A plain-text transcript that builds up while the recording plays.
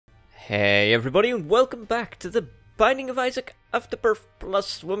Hey everybody, and welcome back to the Binding of Isaac Afterbirth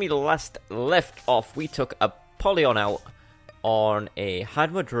Plus. When we last left off, we took Apollyon out on a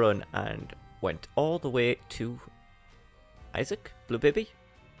hard mode run and went all the way to Isaac? Blue Baby?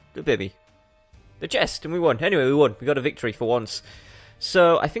 Blue Baby. The chest, and we won. Anyway, we won. We got a victory for once.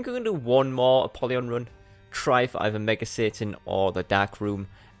 So, I think we're going to do one more Apollyon run. Try for either Mega Satan or the Dark Room.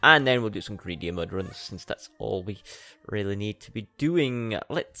 And then we'll do some greedier mud runs, since that's all we really need to be doing.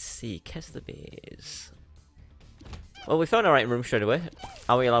 Let's see, Kes the Bays. Well, we found our item room straight away.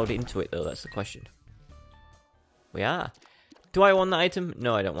 Are we allowed into it, though? That's the question. We are. Do I want that item?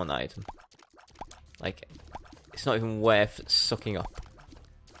 No, I don't want that item. Like, it's not even worth sucking up.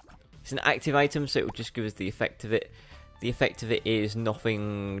 It's an active item, so it will just give us the effect of it. The effect of it is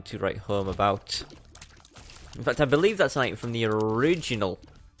nothing to write home about. In fact, I believe that's an item from the original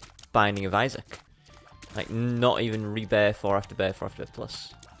Binding of Isaac. Like, not even Rebirth or Afterbirth or Afterbirth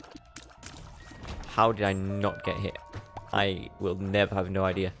Plus. How did I not get hit? I will never have no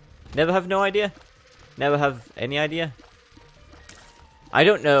idea. Never have no idea? Never have any idea? I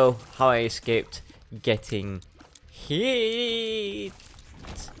don't know how I escaped getting hit.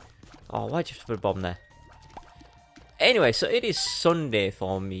 Oh, why'd you have to put a bomb there? Anyway, so it is Sunday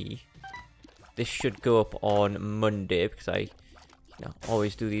for me. This should go up on Monday because I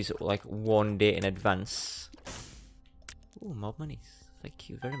always do these like 1 day in advance. Ooh, mob monies. Thank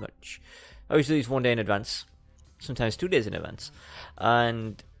you very much. I always do these 1 day in advance. Sometimes 2 days in advance.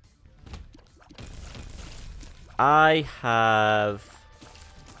 And I have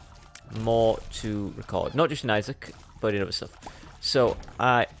more to record. Not just in Isaac, but in other stuff. So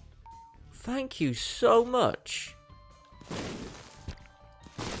I thank you so much.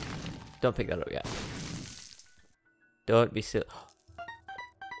 Don't pick that up yet. Don't be silly.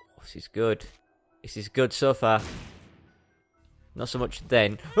 This is good. This is good so far. Not so much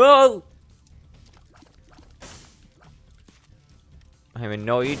then. Oh! I'm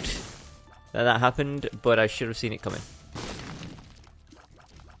annoyed that happened, but I should have seen it coming.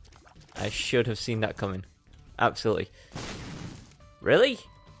 I should have seen that coming. Absolutely. Really?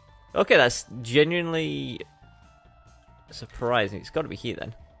 Okay, that's genuinely surprising. It's got to be here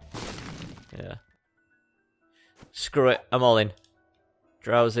then. Yeah. Screw it. I'm all in.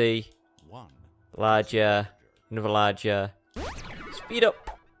 Drowsy. Larger. Another larger. Speed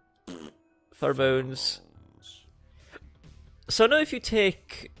up. Pheromones. So I know if you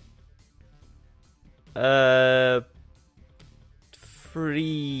take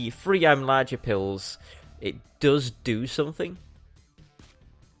free larger pills, it does do something.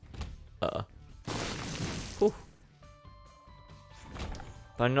 But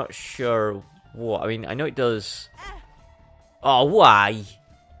I'm not sure what. I mean, I know it does. Oh, why?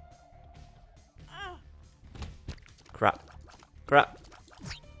 Crap. Crap.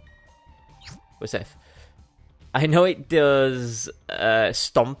 We're safe. I know it does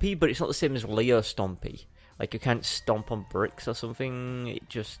Stompy, but it's not the same as Leo Stompy. Like, you can't stomp on bricks or something. It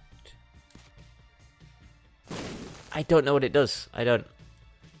just... I don't know what it does. I don't.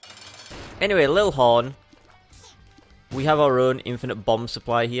 Anyway, Lil Horn. We have our own infinite bomb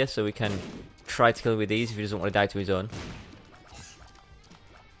supply here, so we can try to kill him with these if he doesn't want to die to his own.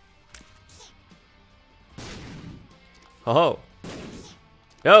 Oh!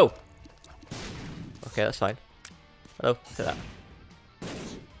 No! Okay, that's fine. Hello, look at that.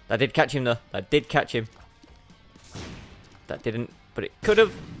 That did catch him though. That did catch him. That didn't, but it could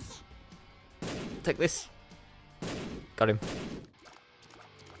have. Take this. Got him.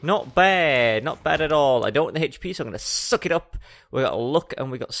 Not bad. Not bad at all. I don't want the HP, so I'm going to suck it up. We got luck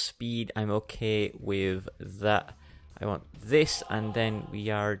and we got speed. I'm okay with that. I want this, and then we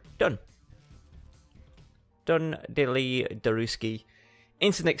are done. Done, dilly, Daruski.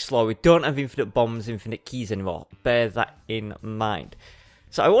 Into the next floor. We don't have infinite bombs, infinite keys anymore. Bear that in mind.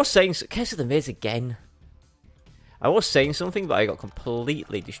 So I was saying, Case of the Maze again. I was saying something, but I got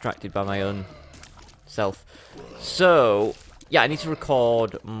completely distracted by my own self. So, yeah, I need to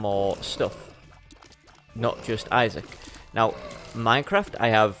record more stuff. Not just Isaac. Now, Minecraft, I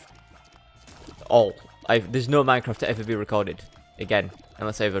have all. There's no Minecraft to ever be recorded again.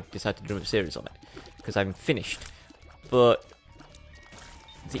 Unless I ever decide to do a series on it. Because I'm finished. But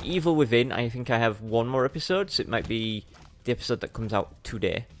The Evil Within, I think I have one more episode, so it might be the episode that comes out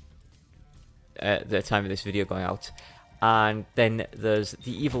today. At the time of this video going out. And then there's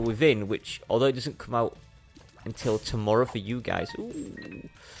The Evil Within, which, although it doesn't come out until tomorrow for you guys,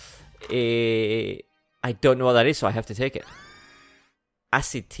 I don't know what that is, so I have to take it.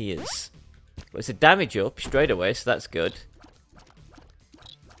 Acid Tears. Well, it's a damage up straight away, so that's good.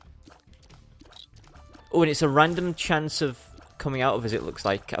 Oh, and it's a random chance of coming out of us, it looks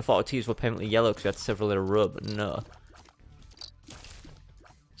like. I thought our tears were permanently yellow because we had several in a row, but no.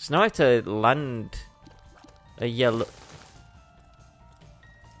 So now I have to land a yellow...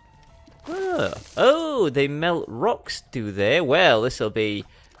 Oh, they melt rocks, do they? Well, this will be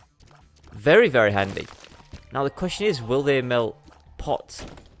very, very handy. Now the question is, will they melt pots?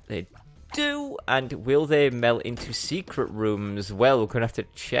 They do, and will they melt into secret rooms? Well, we're going to have to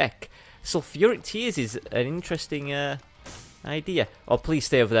check. Sulfuric tears is an interesting idea. Oh, please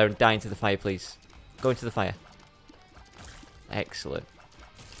stay over there and die into the fire, please. Go into the fire. Excellent.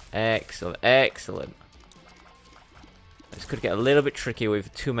 Excellent, excellent. This could get a little bit tricky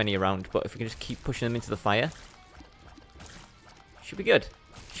with too many around, but if we can just keep pushing them into the fire, should be good.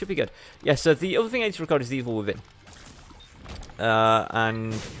 Should be good. Yeah, so the other thing I need to record is the Evil Within.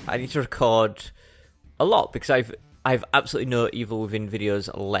 And I need to record a lot, because I've absolutely no Evil Within videos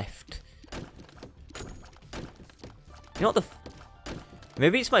left. You know what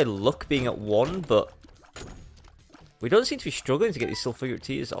maybe it's my luck being at 1, but we don't seem to be struggling to get these sulfuric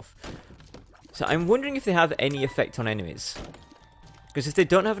tears off. So I'm wondering if they have any effect on enemies. Because if they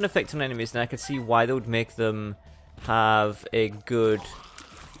don't have an effect on enemies, then I can see why they would make them have a good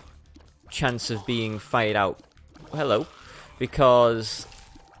chance of being fired out. Hello. Because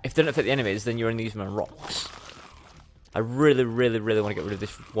if they don't affect the enemies, then you're only using them on rocks. I really, really, really want to get rid of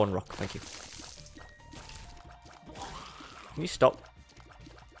this one rock. Thank you. Can you stop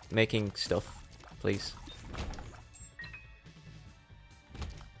making stuff, please?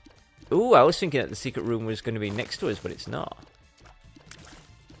 Ooh, I was thinking that the secret room was going to be next to us, but it's not.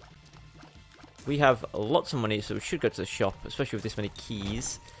 We have lots of money, so we should go to the shop, especially with this many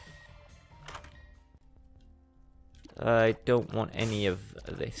keys. I don't want any of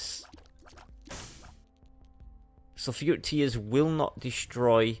this. Sulfuric tears will not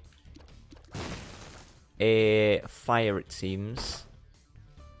destroy a fire, it seems.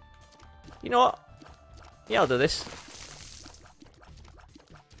 You know what? Yeah, I'll do this.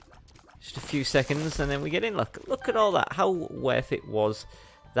 Just a few seconds and then we get in. Look at all that. How worth it was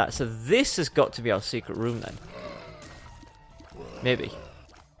that. So this has got to be our secret room then. Maybe.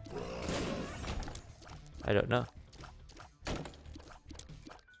 I don't know.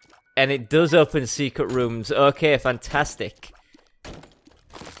 And it does open secret rooms. Okay, fantastic.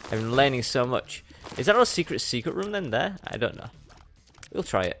 I'm learning so much. Is that our secret room then there? I don't know. We'll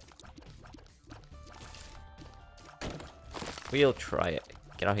try it. We'll try it.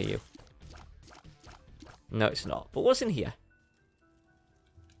 Get out of here, you. No, it's not. But what's in here?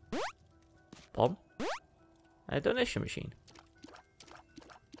 Bomb? A donation machine.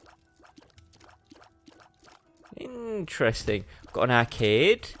 Interesting. Got an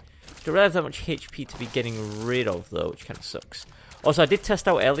arcade. Don't really have that much HP to be getting rid of, though, which kind of sucks. Also, I did test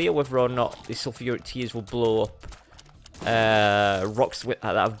out earlier whether or not the sulfuric tears will blow up rocks that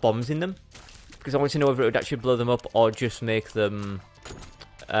have bombs in them. Because I want to know whether it would actually blow them up or just make them,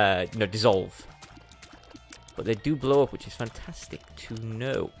 dissolve. But they do blow up, which is fantastic to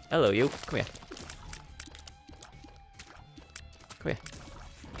know. Hello, you. Come here. Come here.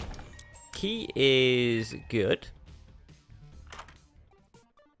 Key is good.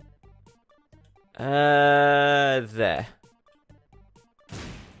 There.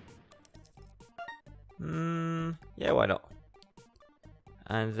 Yeah, why not?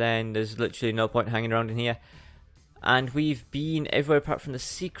 And then there's literally no point hanging around in here. And we've been everywhere apart from the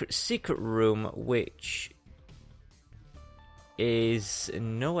secret room, which is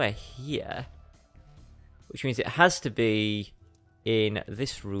nowhere here. Which means it has to be in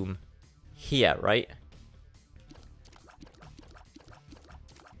this room here, right?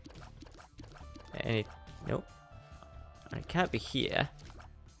 And nope. It can't be here.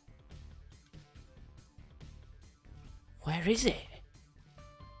 Where is it?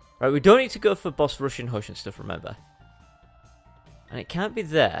 Right, we don't need to go for boss rush and hush and stuff, remember? And it can't be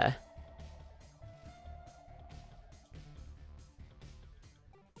there.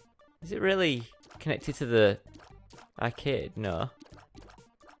 Is it really connected to the arcade? No.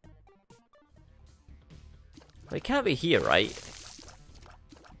 Well, it can't be here, right?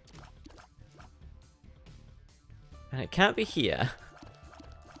 And it can't be here.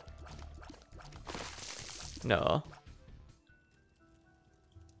 No.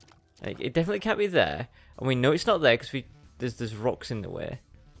 It definitely can't be there. And we know it's not there because there's rocks in the way.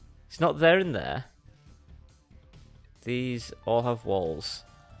 It's not there and there. These all have walls.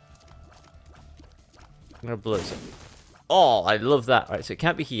 I'm gonna blow this up. Oh, I love that. Right, so it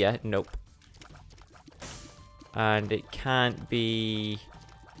can't be here. Nope. And it can't be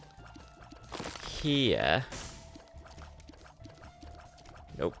here.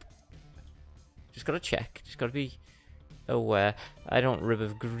 Nope. Just gotta check. Just gotta be aware. I don't rib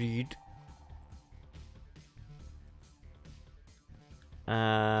of greed.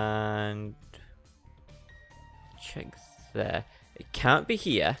 And check there. It can't be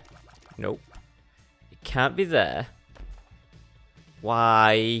here. Nope. It can't be there.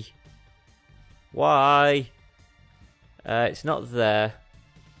 Why? Why? It's not there.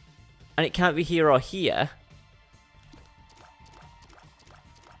 And it can't be here or here.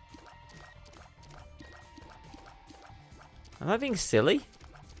 Am I being silly?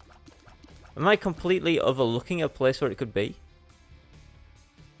 Am I completely overlooking a place where it could be?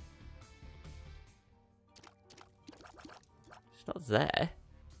 It's not there.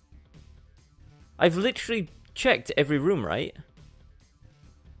 I've literally checked every room, right?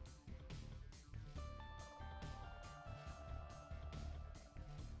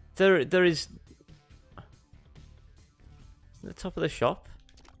 There is... It's in the top of the shop.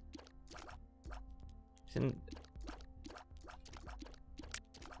 It's in...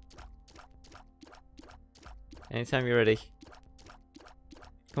 Anytime you're ready.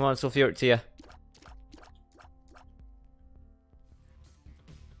 Come on, Sulfuric to you.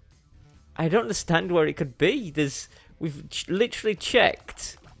 I don't understand where it could be. We've literally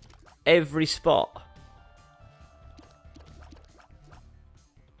checked every spot.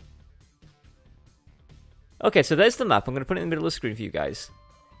 Okay, so there's the map. I'm going to put it in the middle of the screen for you guys.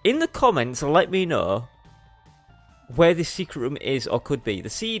 In the comments, let me know where this secret room is or could be.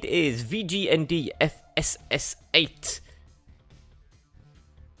 The seed is VGNDFSS8.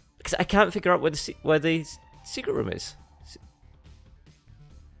 Because I can't figure out where the secret room is.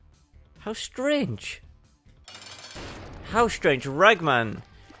 How strange. How strange. Ragman.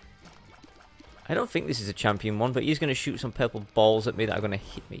 I don't think this is a champion one, but he's going to shoot some purple balls at me that are going to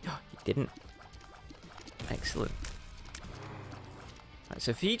hit me. Oh, he didn't. Excellent. Right,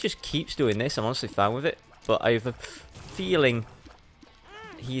 so if he just keeps doing this, I'm honestly fine with it. But I have a feeling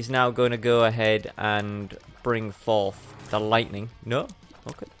he's now going to go ahead and bring forth the lightning. No?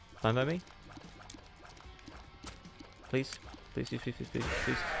 Okay. Fine by me. Please. Please, please, please, please, please,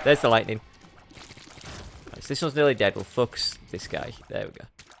 please. There's the lightning. Right, so this one's nearly dead. We'll focus this guy. There we go.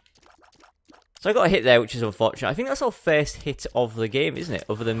 So I got a hit there, which is unfortunate. I think that's our first hit of the game, isn't it?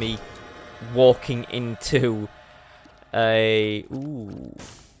 Other than me walking into a... Ooh.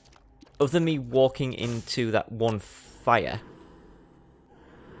 Other than me walking into that one fire.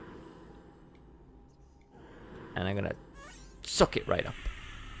 And I'm going to suck it right up.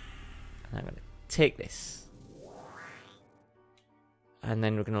 And I'm going to take this. And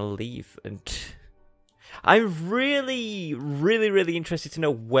then we're going to leave. And I'm really, really, really interested to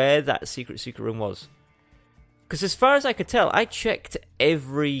know where that secret room was. Because as far as I could tell, I checked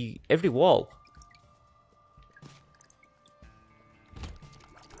every wall.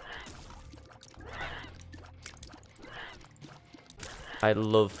 I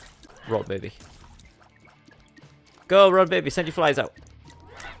love Rot Baby. Go, Rot Baby, send your flies out.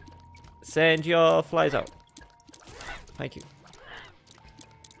 Send your flies out. Thank you.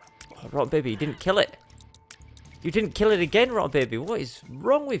 Oh, Rot Baby, you didn't kill it. You didn't kill it again, Rot Baby. What is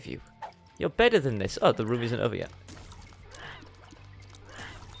wrong with you? You're better than this. Oh, the room isn't over yet.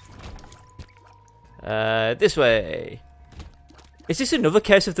 This way. Is this another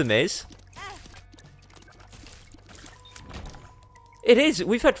Curse of the Maze? It is.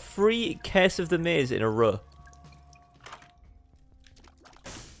 We've had 3 Curse of the Maze in a row.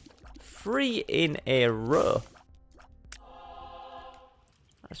 3 in a row.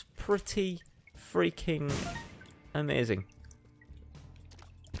 That's pretty freaking amazing.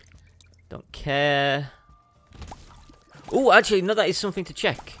 Don't care. Oh, actually, no, that is something to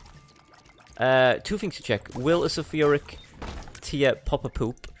check. 2 things to check. Will a sulfuric tear pop a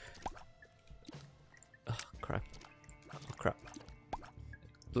poop? Oh, crap. Oh, crap.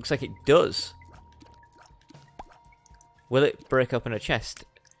 Looks like it does. Will it break open a chest?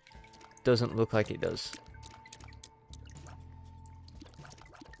 Doesn't look like it does.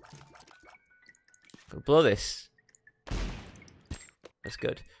 Go blow this. That's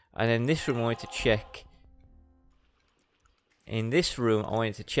good. And in this room, I wanted to check. In this room, I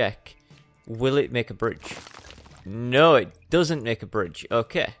wanted to check. Will it make a bridge? No, it doesn't make a bridge.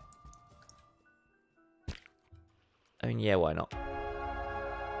 Okay. I mean, yeah, why not?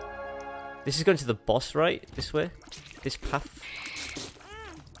 This is going to the boss, right? This way? This path?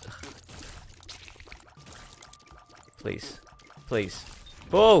 Ugh. Please. Please.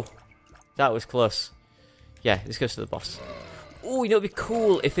 Whoa! That was close. Yeah, this goes to the boss. Oh, you know, it'd be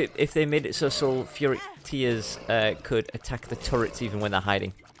cool if they made it so sulfuric tears could attack the turrets even when they're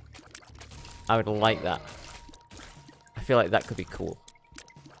hiding. I would like that. I feel like that could be cool.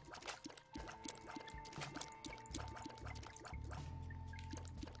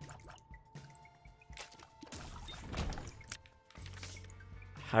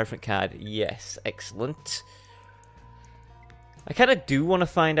 Hierophant card. Yes, excellent. I kind of do want to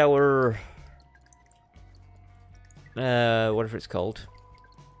find our... whatever it's called.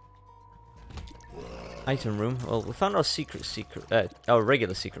 Item room. Well, we found our our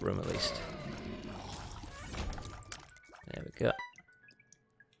regular secret room at least. There we go.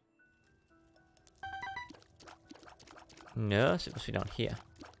 No, so it must be down here.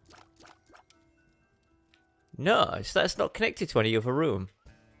 No, that's not connected to any other room.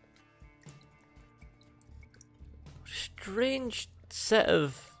 Strange set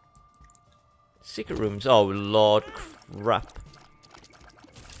of secret rooms. Oh, Lord crap.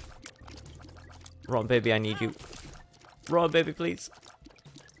 Rotten baby, I need you. Rotten baby, please.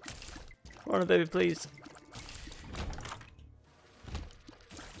 Rotten baby, please.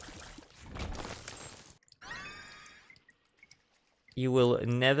 You will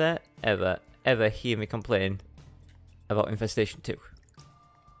never, ever, ever hear me complain about Infestation 2.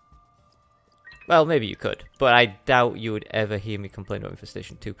 Well, maybe you could, but I doubt you would ever hear me complain about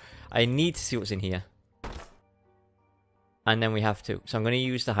Infestation 2. I need to see what's in here. And then we have to. So I'm going to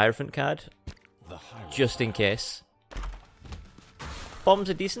use the Hierophant card. Just in case. Bombs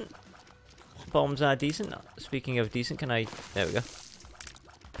are decent. Bombs are decent. Speaking of decent, can I... There we go.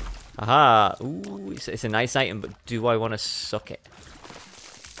 Aha! Ooh, it's a nice item, but do I want to suck it?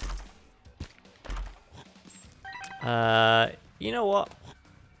 You know what?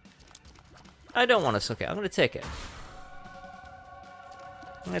 I don't want to suck it. I'm going to take it.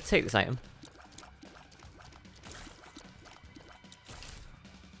 I'm going to take this item.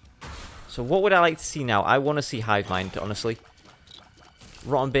 So what would I like to see now? I want to see Hive Mind, honestly.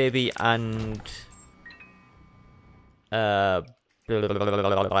 Rotten Baby and...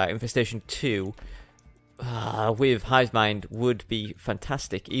 Infestation 2 with Hive Mind would be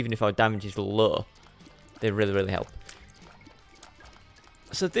fantastic, even if our damage is low. They really, really help.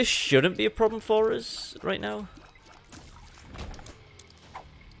 So this shouldn't be a problem for us right now.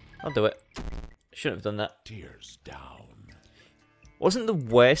 I'll do it. Shouldn't have done that. Tears down. Wasn't the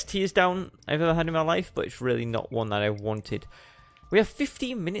worst tears down I've ever had in my life, but it's really not one that I wanted. We have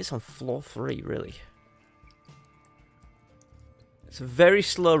 15 minutes on floor 3, really. It's a very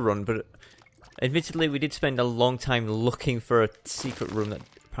slow run, but admittedly we did spend a long time looking for a secret room that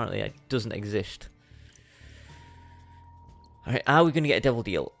apparently doesn't exist. Alright, are we going to get a devil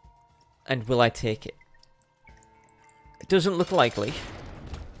deal? And will I take it? It doesn't look likely.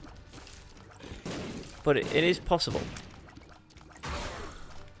 But it is possible.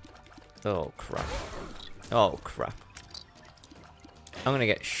 Oh, crap. Oh, crap. I'm going to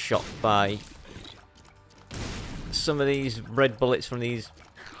get shot by some of these red bullets from these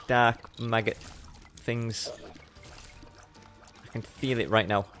dark maggot things. I can feel it right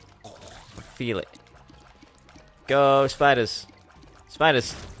now. I can feel it. Go, spiders.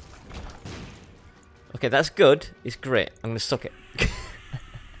 Spiders. Okay, that's good. It's great. I'm going to suck it.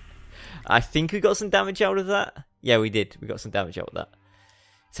 I think we got some damage out of that. Yeah, we did. We got some damage out of that.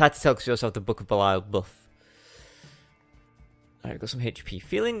 It's hard to tell because we also have the Book of Belial buff. Alright, got some HP.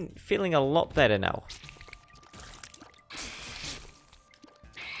 Feeling a lot better now.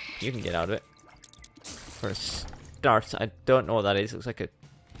 You can get out of it. For a start, I don't know what that is. It looks like a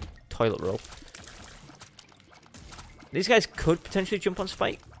toilet roll. These guys could potentially jump on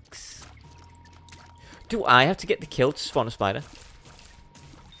spikes. Do I have to get the kill to spawn a spider?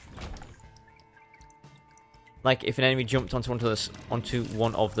 Like, if an enemy jumped onto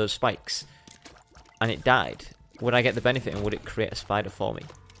one of those spikes and it died, would I get the benefit and would it create a spider for me?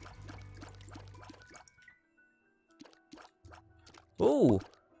 Ooh!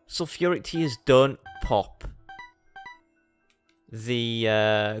 Sulfuric tears don't pop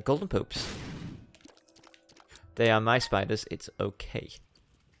the golden poops. They are my spiders, it's okay.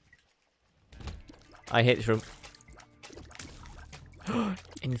 I hate this room.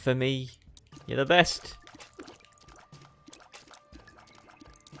 Infamy! You're the best!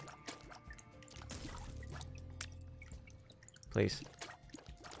 Please.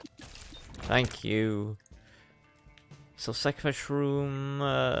 Thank you. So, sacrifice room.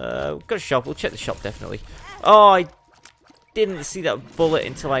 Got a shop. We'll check the shop, definitely. Oh, I didn't see that bullet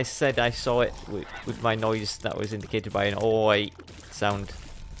until I said I saw it with my noise that was indicated by an oi sound.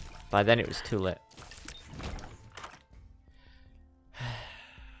 By then it was too late.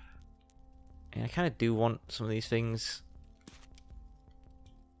 And I kind of do want some of these things.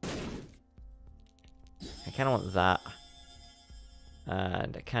 I kind of want that.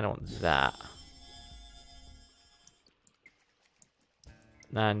 And I kind of want that.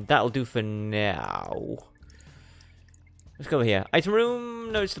 And that'll do for now. Let's go over here. Item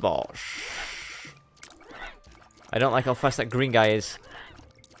room, no, it's the boss. I don't like how fast that green guy is.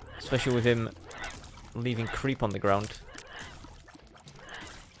 Especially with him leaving creep on the ground.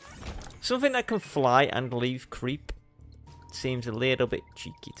 Something that can fly and leave creep seems a little bit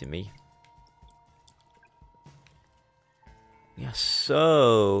cheeky to me. Yeah,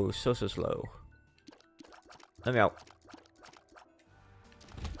 so slow. Let me out.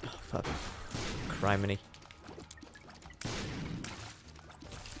 Oh, fuck. Criminy.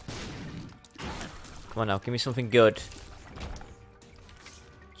 Come on now, give me something good.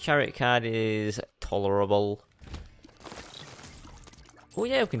 Chariot card is tolerable. Oh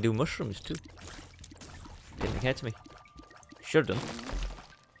yeah, we can do mushrooms too. Didn't occur to me. Should have done.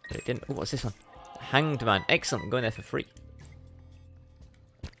 But it didn't. Oh, what's this one? Hanged Man. Excellent, I'm going there for free.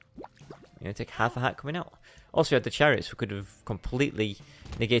 I'm going to take half a hat coming out. Also, we had the chariots. We could have completely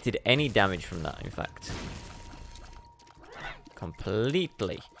negated any damage from that, in fact.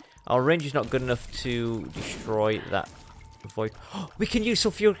 Completely. Our range is not good enough to destroy that void. We can use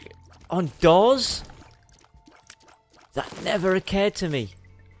sulfuric on doors? That never occurred to me.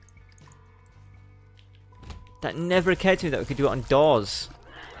 That never occurred to me that we could do it on doors.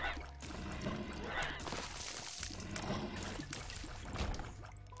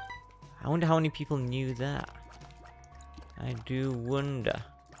 I wonder how many people knew that. I do wonder.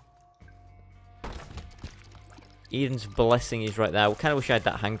 Eden's Blessing is right there. I kind of wish I had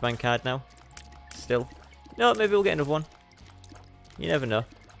that Hanged Man card now. Still. No, maybe we'll get another one. You never know.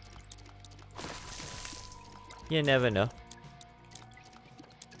 You never know.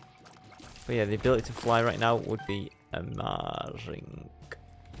 But yeah, the ability to fly right now would be amazing.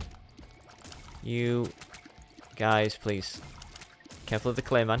 You guys, please. Careful of the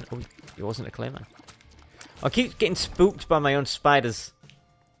Clayman. Oh, he wasn't a Clayman. I keep getting spooked by my own spiders.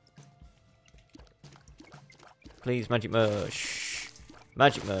 Please, Magic Mush.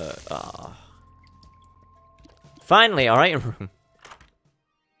 Magic Mush. Ah. Finally, alright room.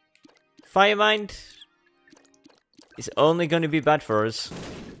 Firemind is only going to be bad for us.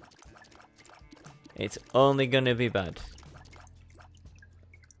 It's only going to be bad.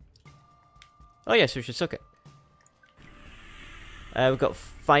 Oh yes, we should suck it. We've got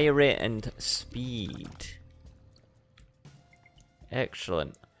fire rate and speed.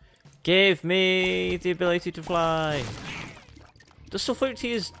 Excellent. Give me the ability to fly. Does sulfuric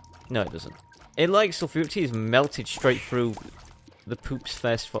tea is... No, it doesn't. It likes sulfuric tea is melted straight through the poop's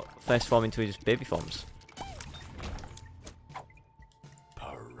first form into his baby forms.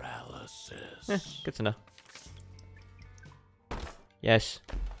 Paralysis. Good to know. Yes.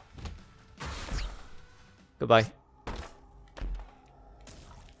 Goodbye.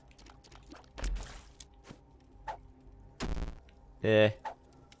 Yeah.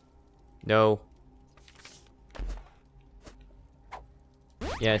 No.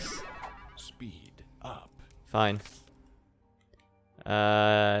 Yes. Speed up. Fine.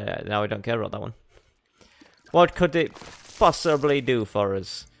 Now I don't care about that one. What could it possibly do for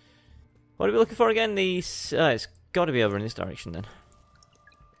us? What are we looking for again? These. It's got to be over in this direction then.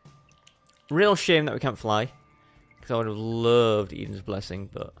 Real shame that we can't fly, because I would have loved Eden's Blessing,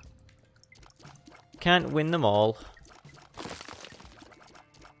 but can't win them all.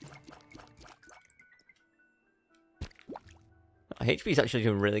 HP is actually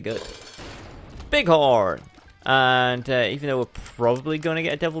doing really good. Bighorn! And even though we're probably going to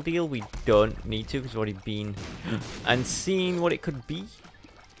get a devil deal, we don't need to because we've already been and seen what it could be.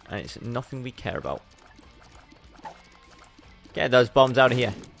 And it's nothing we care about. Get those bombs out of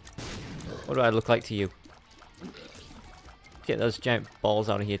here. What do I look like to you? Get those giant balls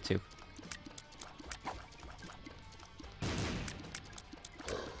out of here too.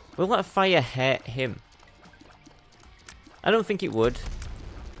 Will that fire hurt him? I don't think it would,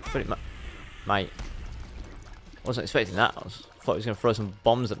 but it might. Wasn't expecting that. I thought he was going to throw some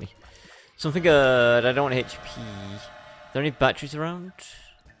bombs at me. Something good. I don't want HP. Are there any batteries around?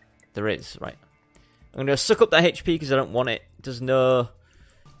 There is, right. I'm going to suck up that HP because I don't want it. There's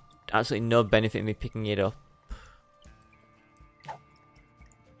absolutely no benefit in me picking it up.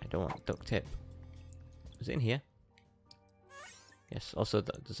 I don't want duct tape. Is it in here? Yes, also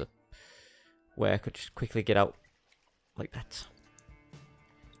there's a way I could just quickly get out. Like that.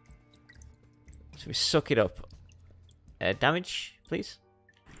 So we suck it up. Damage, please?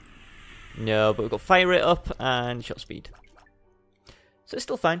 No, but we've got fire rate up and shot speed. So it's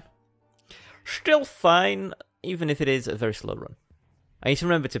still fine. Still fine, even if it is a very slow run. I need to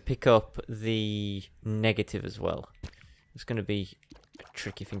remember to pick up the negative as well. It's going to be a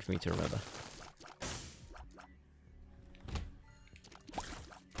tricky thing for me to remember.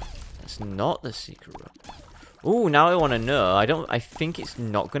 That's not the secret room. Ooh, now I want to know. I think it's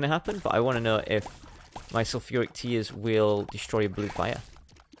not going to happen, but I want to know if my sulfuric tears will destroy a blue fire.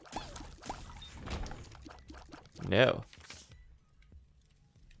 No.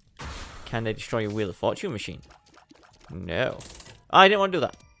 Can they destroy your Wheel of Fortune machine? No. I didn't want to do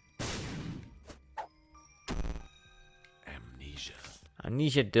that. Amnesia.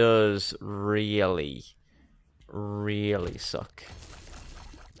 Amnesia does really, really suck.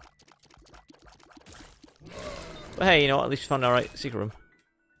 But hey, you know what? At least we found our right secret room.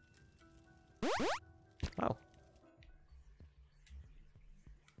 Wow.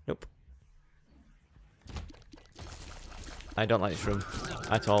 Nope. I don't like this room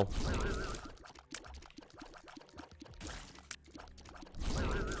at all.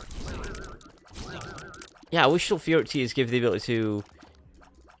 Yeah, I wish sulfuric tears give the ability to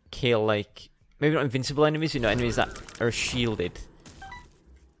kill, like, maybe not invincible enemies, you know, enemies that are shielded.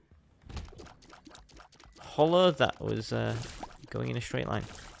 Hollow, that was going in a straight line.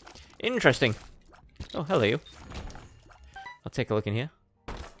 Interesting. Oh, hello you. I'll take a look in here.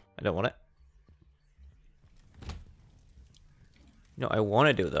 I don't want it. You know what I want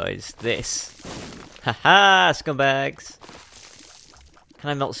to do, though, is this. Haha, scumbags! Can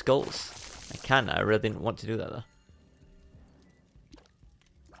I melt skulls? I can. I really didn't want to do that, though.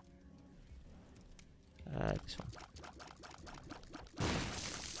 This one.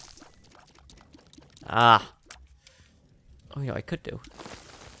 Ah! Oh, yeah, I could do.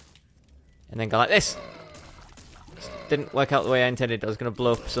 And then go like this! Didn't work out the way I intended. I was going to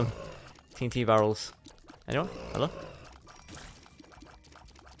blow up some TNT barrels. Anyone? Hello?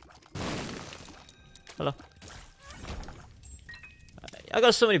 Hello? I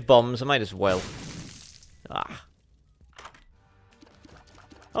got so many bombs, I might as well. Ah.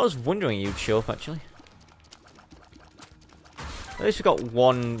 I was wondering you'd show up, actually. At least we got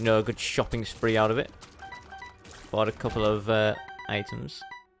one, you know, good shopping spree out of it. Bought a couple of items.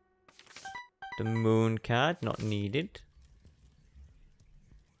 The moon card, not needed.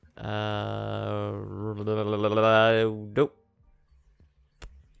 Nope.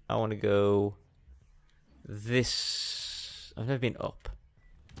 I want to go this. I've never been up.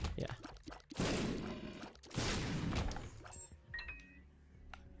 Yeah.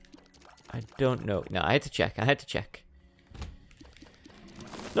 I don't know. No, I had to check. I had to check.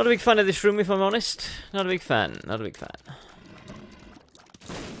 Not a big fan of this room, if I'm honest. Not a big fan. Not a big fan.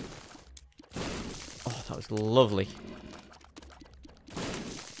 Oh, that was lovely.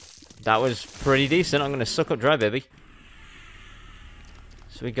 That was pretty decent. I'm going to suck up dry, baby.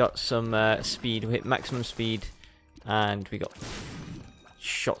 So we got some speed. We hit maximum speed. And we got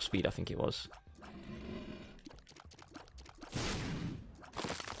shot speed, I think it was.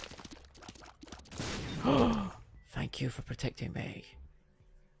 Thank you for protecting me.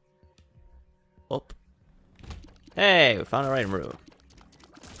 Up. Hey, we found a right room.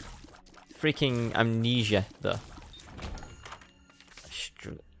 Freaking amnesia, though.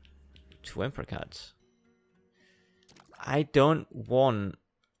 2 Emperor cards. I don't want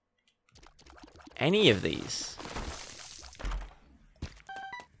any of these.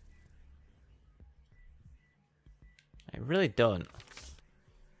 I really don't.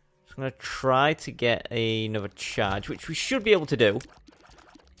 So I'm going to try to get another charge, which we should be able to do.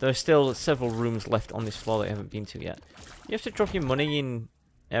 There are still several rooms left on this floor that I haven't been to yet. You have to drop your money in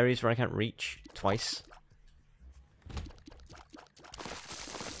areas where I can't reach twice.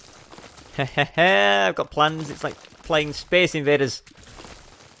 Hehehe, I've got plans. It's like playing Space Invaders.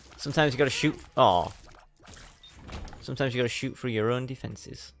 Sometimes you gotta shoot. Oh. Sometimes you gotta shoot through your own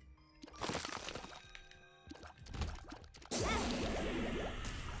defenses.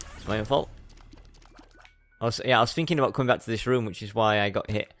 It's my own fault. I was thinking about coming back to this room, which is why I got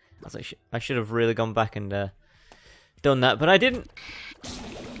hit. I was like, I should have really gone back and done that, but I didn't.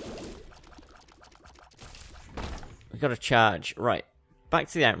 We got a charge. Right. Back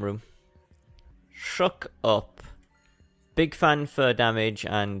to the item room. Truck up. Big fan for damage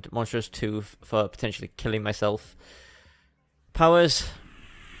and Monstrous 2 for potentially killing myself. Powers.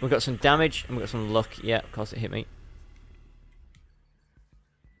 We got some damage and we got some luck. Yeah, of course it hit me.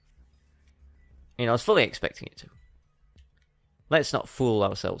 You know, I was fully expecting it to. Let's not fool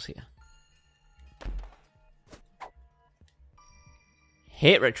ourselves here.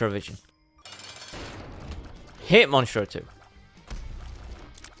 Hit Retrovision. Hit Monstro 2.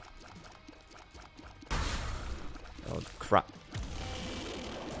 Oh, crap.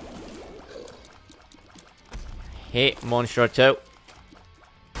 Hit Monstro 2.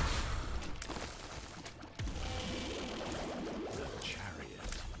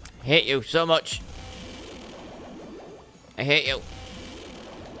 Hit you so much. I hate you.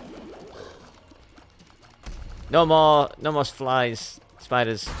 No more flies,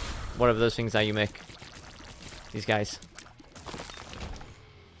 spiders, whatever those things are you make. These guys.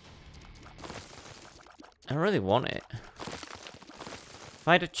 I really want it. If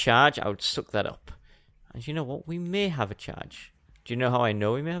I had a charge, I would suck that up. And you know what? We may have a charge. Do you know how I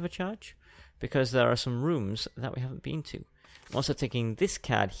know we may have a charge? Because there are some rooms that we haven't been to. I'm also taking this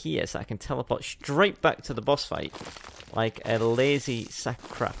card here so I can teleport straight back to the boss fight. Like a lazy sack of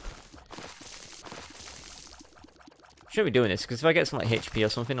crap. Shouldn't be doing this, because if I get some like HP or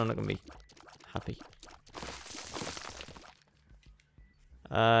something, I'm not going to be happy.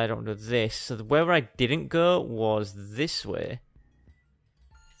 I don't do this. So where I didn't go was this way,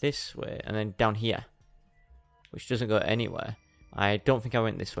 and then down here, which doesn't go anywhere. I don't think I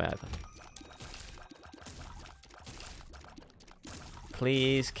went this way either.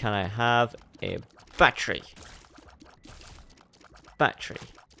 Please, can I have a battery? Battery.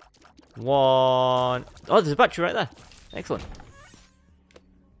 One. Oh, there's a battery right there. Excellent.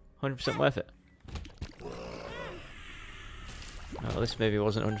 100% worth it. Oh, this maybe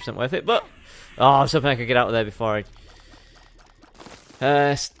wasn't 100% worth it, but... Oh, I was hoping I could get out of there before I...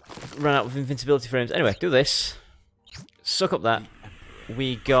 ran out of invincibility frames. Anyway, do this. Suck up that.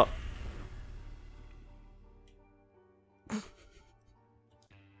 We got...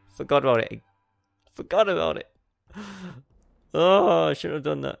 Forgot about it. Forgot about it. Oh, I should have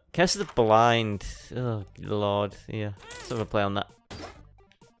done that. Curse of the Blind. Oh, Lord. Yeah, let's have a play on that.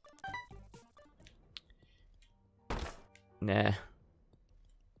 Nah.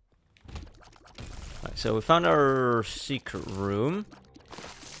 Right, so we found our secret room.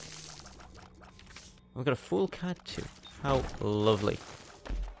 We've got a full card too. How lovely.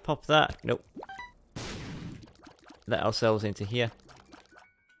 Pop that. Nope. Let ourselves into here.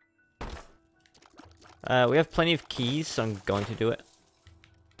 We have plenty of keys, so I'm going to do it.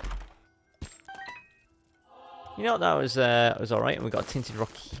 You know, that was alright, and we got a tinted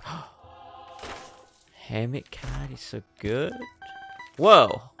rock key. Hermit card is so good.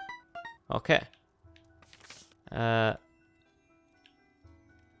 Whoa! Okay. Hermit.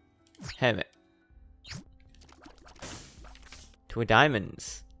 2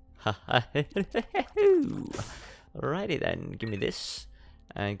 diamonds. Alrighty then, give me this.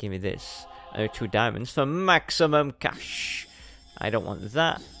 And give me this. 2 diamonds for maximum cash. I don't want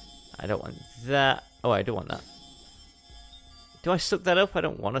that. I don't want that. Oh, I do want that. Do I suck that up? I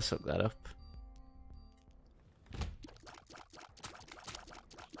don't want to suck that up.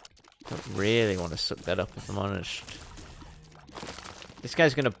 Don't really want to suck that up, if I'm honest. This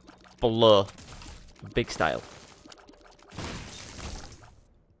guy's gonna blow. Big style.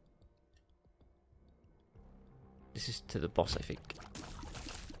 This is to the boss, I think.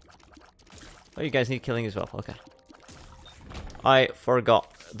 Oh, you guys need killing as well. Okay. I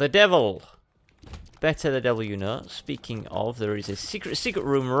forgot. The devil. Better the devil you know. Speaking of, there is a secret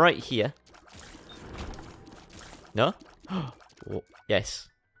room right here. No? Oh, yes.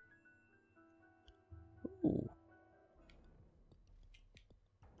 Ooh.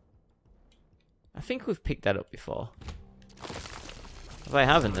 I think we've picked that up before. If I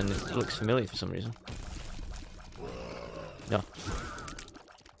haven't, then it looks familiar for some reason. No.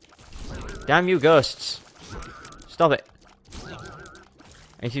 Damn you, ghosts! Stop it!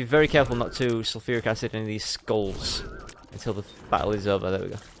 I need to be very careful not to sulfuric acid any of these skulls until the battle is over. There we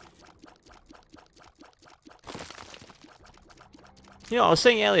go. You know, I was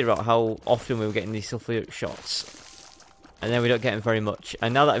saying earlier about how often we were getting these sulfuric shots, and then we don't get them very much.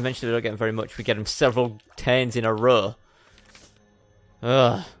 And now that I've mentioned we don't get them very much, we get them several turns in a row.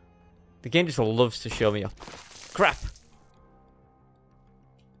 Ugh. The game just loves to show me up. Crap!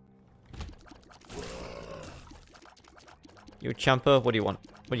 You a champer? What do you want?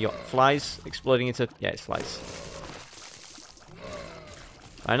 What do you got? Flies? Exploding into... Yeah, it's flies.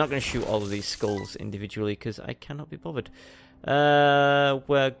 I'm not going to shoot all of these skulls individually because I cannot be bothered.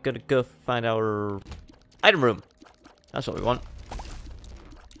 We're going to go find our item room. That's what we want.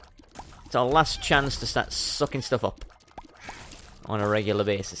 It's our last chance to start sucking stuff up on a regular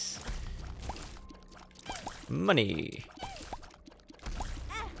basis. Money.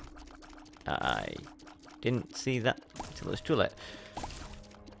 I didn't see that until it was too late.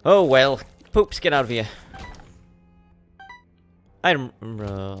 Oh well. Poops, get out of here. Item.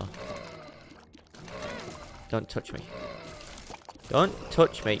 Don't touch me. Don't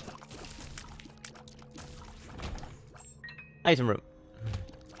touch me. Item room.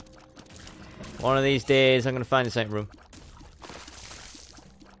 One of these days I'm going to find this item room.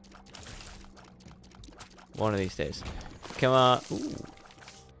 One of these days. Come on. Ooh.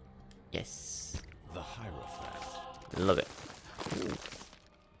 Yes. The Hierophant. Love it. Ooh.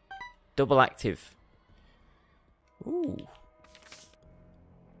 Double active. Ooh.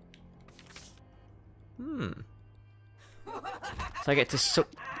 So I get to suck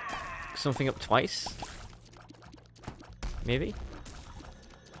something up twice? Maybe?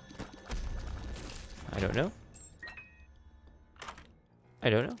 I don't know. I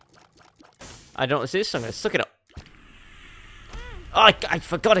don't know. I don't know what this is, so I'm gonna suck it up. Oh, I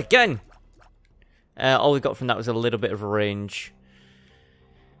forgot again! All we got from that was a little bit of range.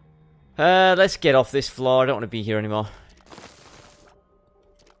 Let's get off this floor. I don't want to be here anymore.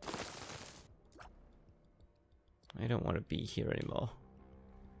 I don't want to be here anymore.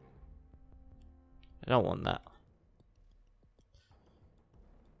 I don't want that.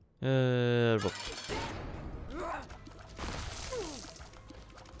 You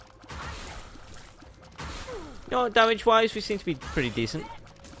know, damage-wise, we seem to be pretty decent.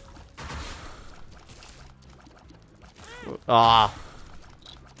 Ah!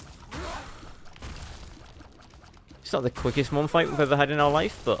 It's not the quickest one fight we've ever had in our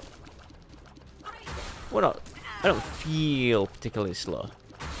life, but we're not. I don't feel particularly slow.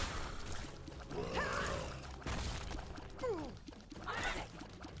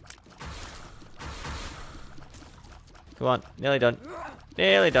 Come on, nearly done.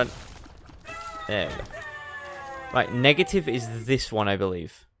 Nearly done. There we go. Right, negative is this one, I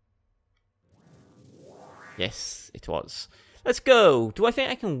believe. Yes, it was. Let's go. Do I think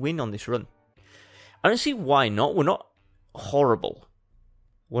I can win on this run? I don't see why not. We're not horrible.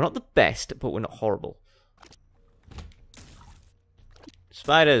 We're not the best, but we're not horrible.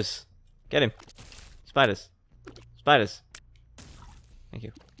 Spiders. Get him. Spiders. Spiders. Thank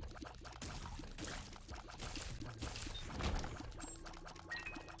you.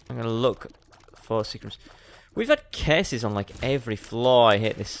 I'm gonna look for secrets. We've had cases on like every floor. I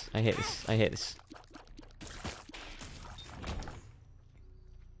hate this. I hate this. I hate this.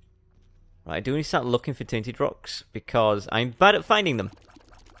 Right, I do need to start looking for tinted rocks because I'm bad at finding them.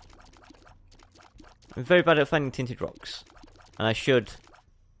 I'm very bad at finding tinted rocks, and I should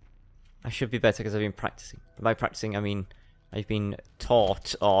be better because I've been practicing. By practicing, I mean I've been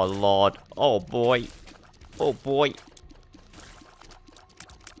taught. Oh lord! Oh boy! Oh boy!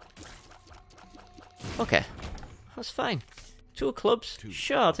 Okay, that's fine. 2 clubs.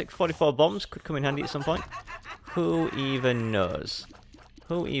 Sure, I'll take 44 bombs. Could come in handy at some point. Who even knows?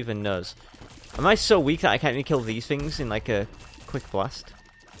 Who even knows? Am I so weak that I can't even kill these things in like a quick blast?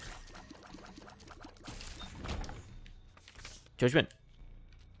 Judgment.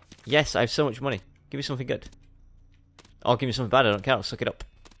 Yes, I have so much money. Give me something good. Or give me something bad, I don't care, I'll suck it up.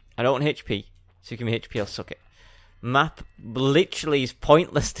 I don't want HP, so you give me HP, I'll suck it. Map literally is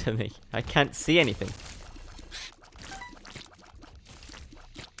pointless to me. I can't see anything.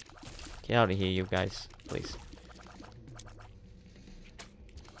 Get out of here, you guys, please.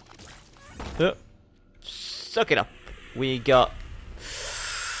 Suck it up. We've got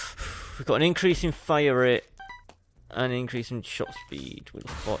an increase in fire rate, an increase in shot speed with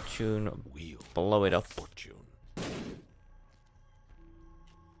fortune. Blow it up.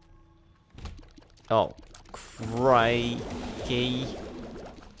 Oh, crikey.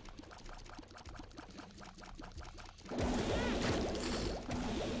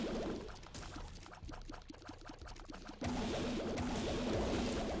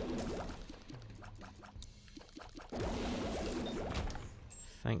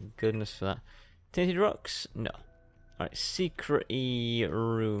 Thank goodness for that. Tinted rocks? No. Alright, secret-y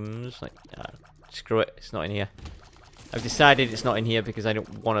rooms. Like, screw it, it's not in here. I've decided it's not in here because I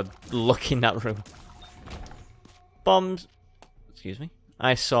don't want to look in that room. Bombs. Excuse me.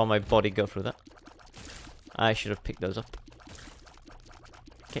 I saw my body go through that. I should have picked those up.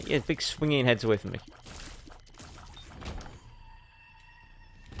 Get your big swinging heads away from me.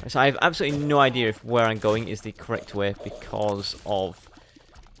 So I have absolutely no idea if where I'm going is the correct way because of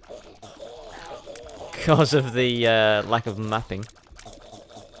the lack of mapping.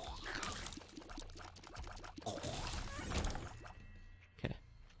 Okay.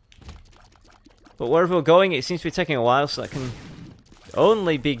 But wherever we're going, it seems to be taking a while, so that can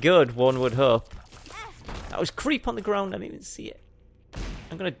only be good, one would hope. That was creep on the ground, I didn't even see it.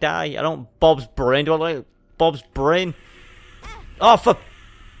 I'm gonna die. I don't want Bob's brain. Do I like Bob's brain? Oh, for...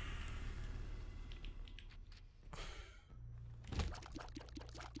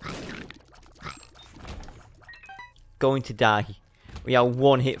 Going to die. We are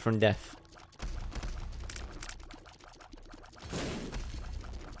one hit from death.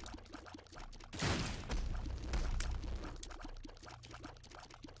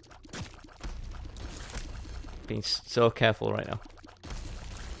 Being so careful right now.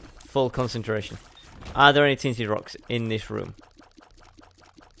 Full concentration. Are there any tinted rocks in this room?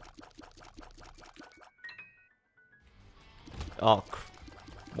 Oh,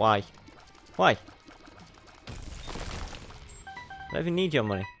 why? Why? I don't even need your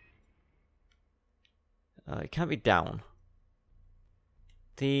money. It can't be down.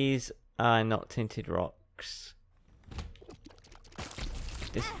 These are not tinted rocks.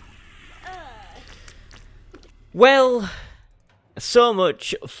 This. Well, so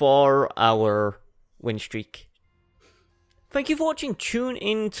much for our win streak. Thank you for watching. Tune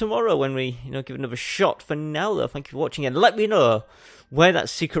in tomorrow when we, give another shot. For now, though, thank you for watching, and let me know where that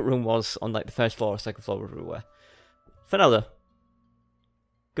secret room was on, like, the first floor or second floor, everywhere. For now, though,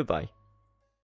 goodbye.